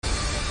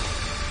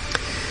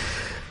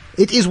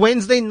It is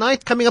Wednesday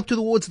night, coming up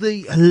towards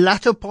the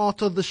latter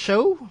part of the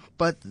show,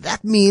 but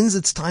that means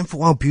it's time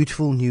for our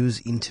beautiful news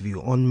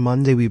interview. On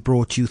Monday, we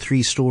brought you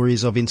 3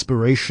 stories of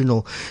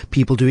inspirational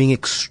people doing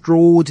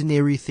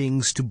extraordinary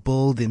things to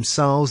build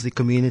themselves, their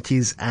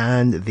communities,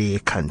 and their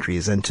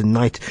countries. And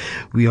tonight,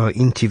 we are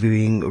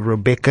interviewing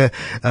Rebecca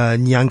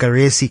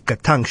Nyangaresi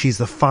Katang. She's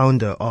the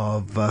founder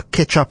of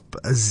Ketchup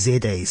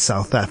ZA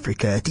South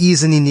Africa. It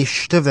is an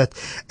initiative that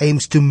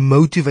aims to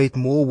motivate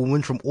more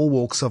women from all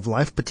walks of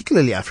life,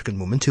 particularly African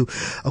women, to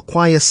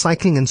acquire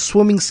cycling and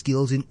swimming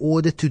skills in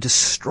order to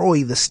destroy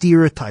the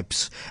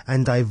stereotypes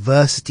and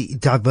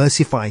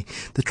diversify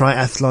the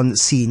triathlon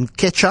scene.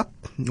 Ketchup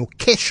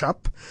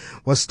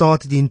was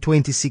started in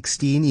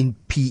 2016 in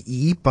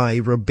PE by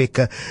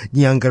Rebecca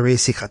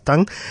Nyangaresi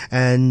Katang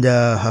and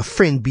her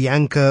friend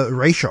Bianca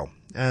Rachel,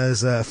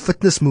 as a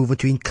fitness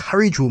movement to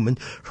encourage women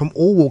from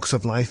all walks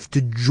of life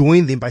to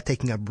join them by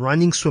taking up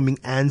running, swimming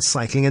and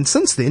cycling. And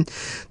since then,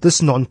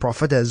 this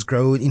non-profit has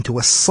grown into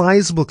a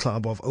sizable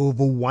club of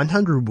over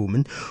 100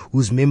 women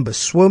whose members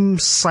swim,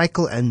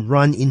 cycle and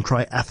run in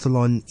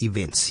triathlon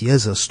events.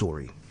 Here's her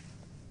story.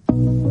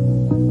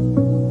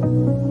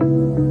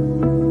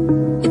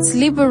 It's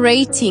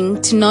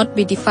liberating to not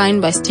be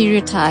defined by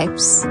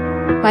stereotypes.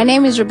 My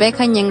name is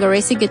Rebecca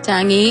Nyangaresi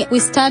Katang. We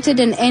started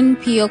an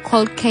NPO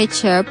called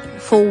Ketchup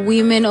for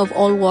women of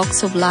all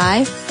walks of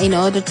life in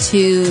order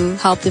to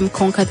help them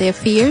conquer their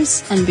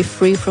fears and be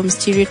free from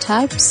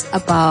stereotypes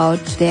about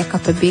their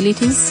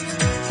capabilities.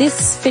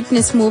 This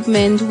fitness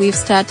movement we've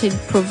started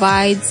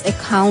provides a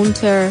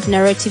counter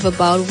narrative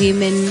about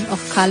women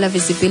of color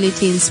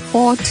visibility in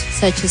sport,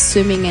 such as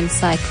swimming and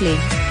cycling.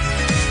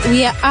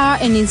 We are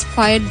an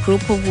inspired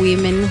group of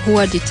women who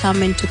are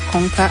determined to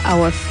conquer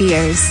our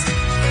fears.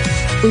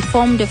 We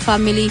formed a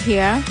family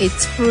here.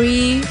 It's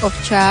free of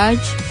charge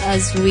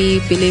as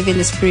we believe in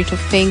the spirit of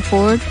paying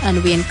forward,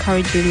 and we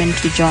encourage women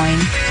to join.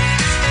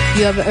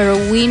 You are a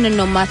winner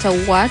no matter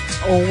what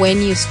or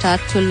when you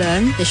start to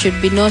learn. There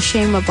should be no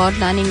shame about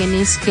learning a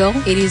new skill.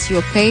 It is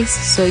your pace,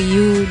 so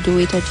you do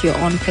it at your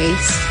own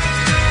pace.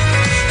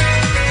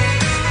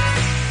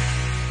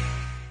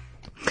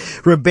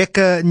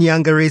 Rebecca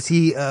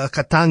Nyangaresi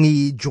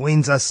Katang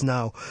joins us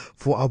now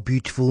for our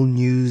beautiful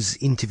news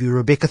interview.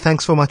 Rebecca,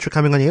 thanks so much for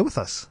coming on air with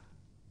us.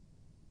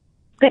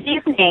 Good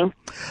evening.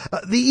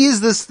 There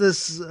is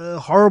this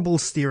horrible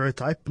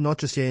stereotype, not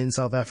just here in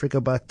South Africa,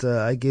 but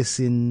I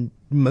guess in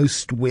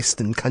most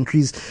Western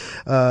countries,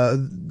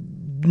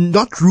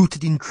 not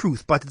rooted in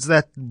truth, but it's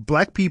that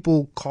black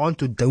people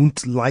can't or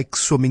don't like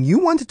swimming. You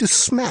wanted to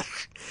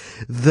smash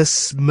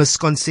this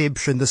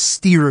misconception, this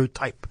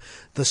stereotype,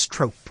 this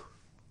trope.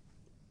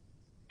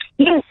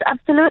 Yes,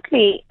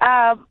 absolutely.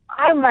 I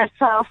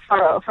myself,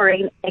 for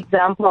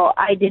example,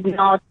 I did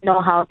not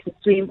know how to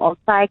swim or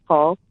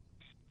cycle.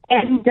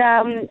 And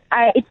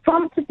it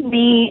prompted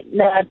me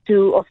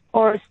to, of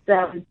course,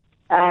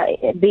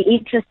 be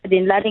interested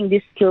in learning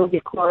this skill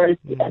because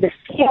the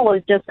fear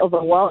was just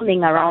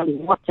overwhelming around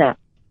water.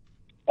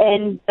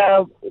 And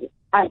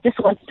I just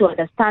wanted to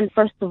understand,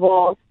 first of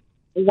all,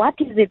 what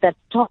is it that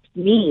stops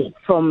me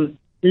from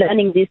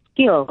learning this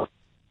skill?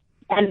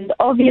 And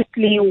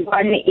obviously,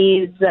 one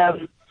is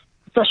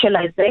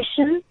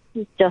socialization,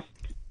 just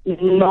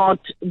not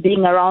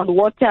being around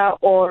water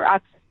or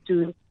access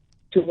to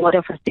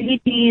water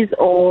facilities,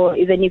 or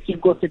even if you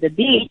go to the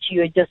beach,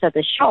 you're just at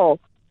the shore.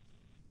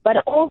 But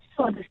also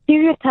the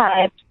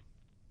stereotypes,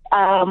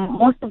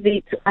 most of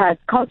it has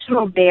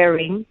cultural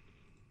bearing,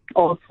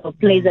 also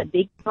plays a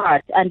big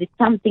part, and it's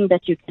something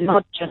that you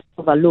cannot just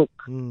overlook.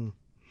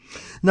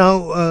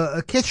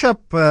 Now,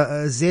 Ketchup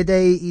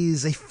ZA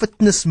is a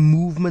fitness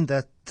movement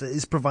that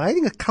is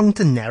providing a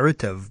counter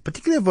narrative,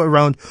 particularly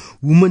around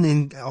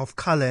women of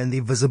color and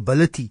their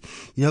visibility,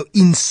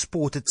 in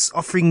sport. It's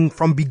offering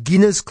from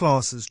beginners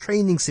classes,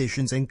 training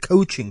sessions and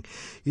coaching,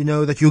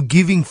 that you're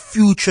giving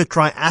future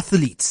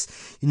triathletes,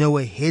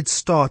 a head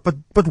start.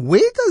 But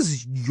where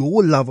does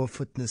your love of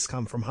fitness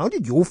come from? How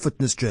did your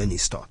fitness journey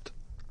start?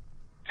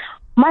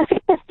 My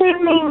fitness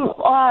training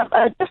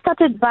just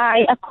started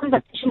by a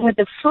conversation with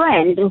a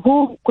friend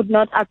who could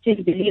not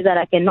actually believe that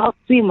I cannot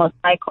swim or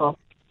cycle.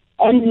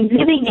 And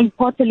living in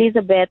Port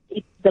Elizabeth,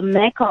 it's the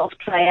mecca of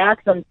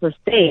triathlon per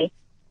se.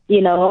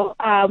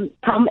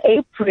 Come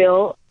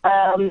April,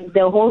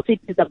 the whole city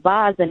is a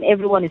buzz and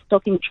everyone is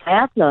talking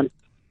triathlon.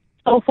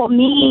 So for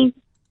me,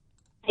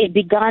 it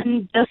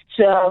began just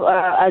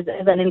as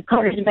an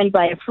encouragement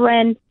by a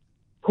friend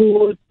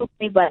who took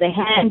me by the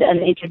hand and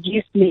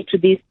introduced me to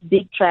this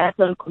big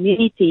triathlon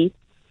community.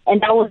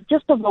 And I was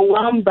just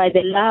overwhelmed by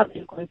the love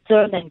and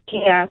concern and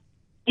care,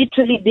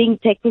 literally being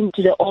taken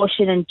to the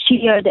ocean and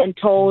cheered and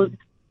told,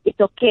 it's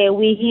okay,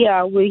 we're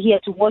here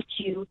to watch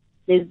you.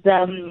 There's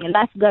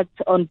lifeguards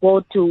on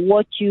board to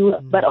watch you,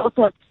 but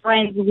also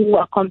friends who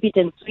are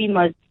competent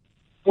swimmers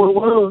who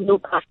will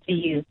look after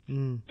you.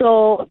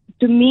 So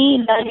to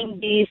me, learning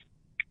this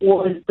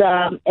was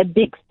a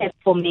big step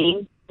for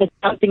me. It's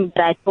something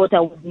that I thought I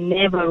would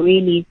never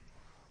really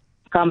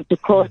come to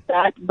cross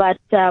that. But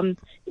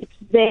it's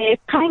the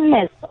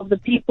kindness of the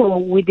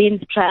people within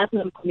the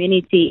triathlon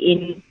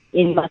community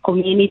in my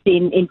community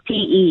in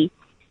PE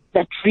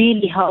that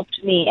really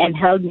helped me and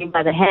held me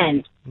by the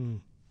hand.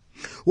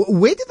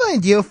 Where did the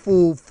idea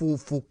for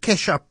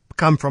Ketchup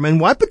come from, and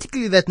why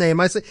particularly that name?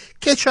 I say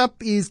Ketchup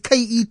is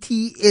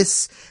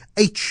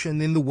Ketsh,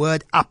 and then the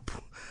word up.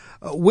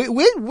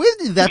 Where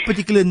did that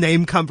particular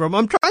name come from?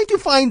 I'm trying to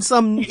find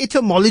some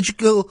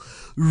etymological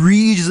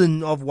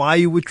reason of why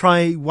you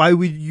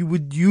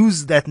would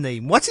use that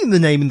name. What's in the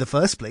name in the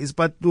first place?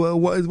 But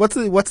what's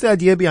the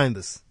idea behind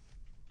this?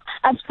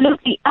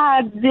 Absolutely.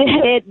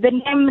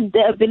 The name,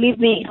 believe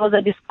me, it was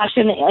a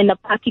discussion in a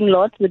parking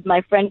lot with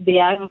my friend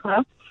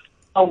Bianca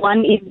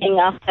one evening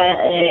after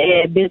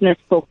a business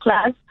school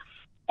class.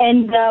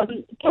 And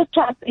catch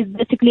up is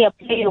basically a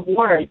play of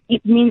words.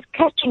 It means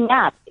catching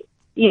up,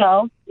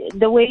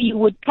 the way you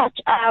would catch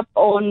up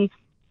on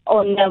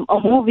a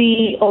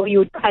movie or you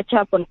would catch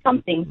up on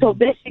something. So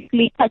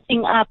basically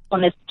catching up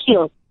on a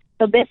skill.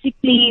 So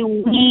basically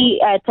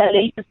we at a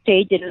later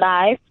stage in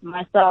life,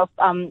 myself,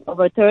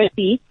 over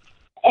 30,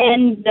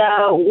 and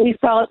we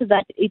felt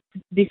that it's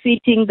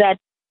befitting that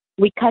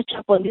we catch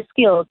up on the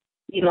skills,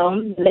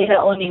 later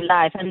on in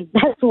life. And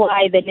that's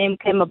why the name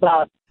came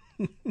about.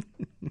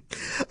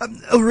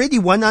 Already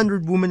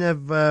 100 women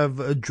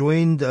have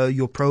joined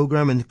your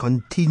program and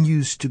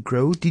continues to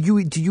grow. Did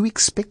you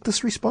expect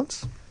this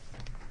response?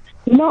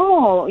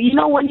 No.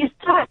 When you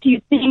start, you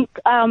think,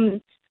 I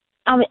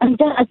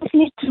just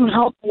need to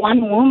help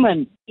one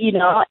woman,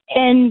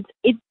 and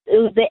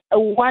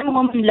one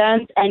woman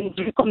learns and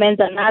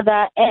recommends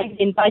another and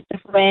invites a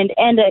friend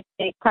and a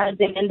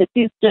cousin and a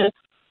sister,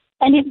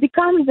 and it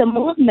becomes a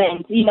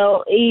movement.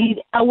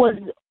 I was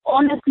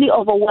honestly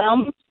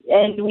overwhelmed,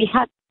 and we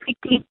had to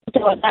quickly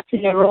put our ducks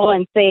in a row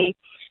and say,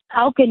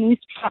 how can we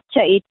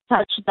structure it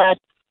such that,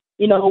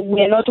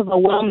 we're not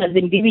overwhelmed as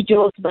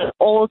individuals, but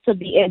also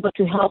be able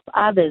to help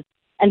others.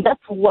 And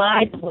that's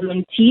why the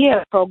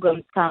volunteer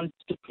programs come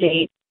to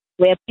play,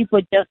 where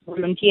people just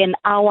volunteer an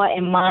hour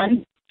a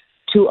month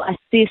to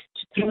assist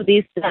through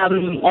this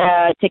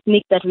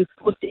technique that we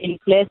put in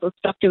place, or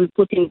structure we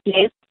put in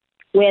place,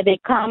 where they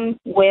come,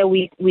 where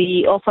we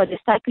offer the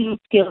cycling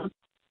skills,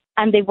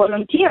 and they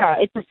volunteer.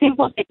 It's a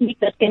simple technique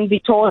that can be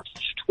taught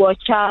to a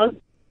child,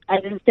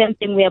 and the same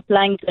thing we're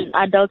applying to an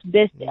adult.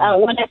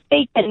 When I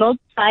say cannot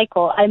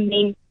cycle, I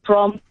mean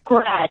from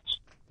scratch,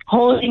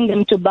 holding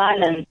them to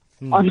balance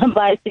on a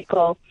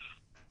bicycle,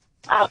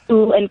 up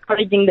to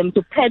encouraging them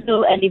to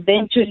pedal and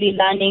eventually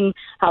learning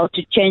how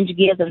to change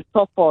gears and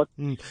so forth.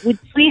 With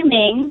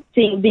swimming,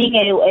 being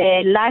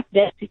a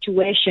life-death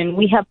situation,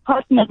 we have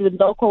partnered with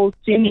local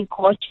swimming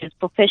coaches,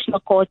 professional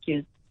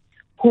coaches,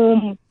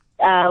 whom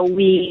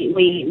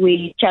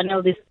we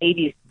channel these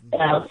ladies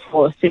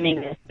for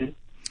swimming lessons.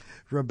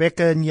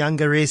 Rebecca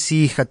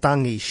Nyangaresi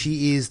Gatangi,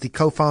 she is the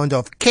co-founder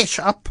of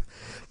Ketchup,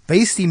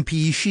 based in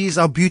PE. She is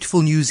our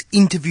Beautiful News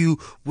interview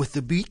with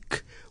the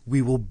week.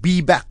 We will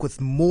be back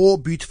with more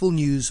beautiful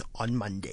news on Monday.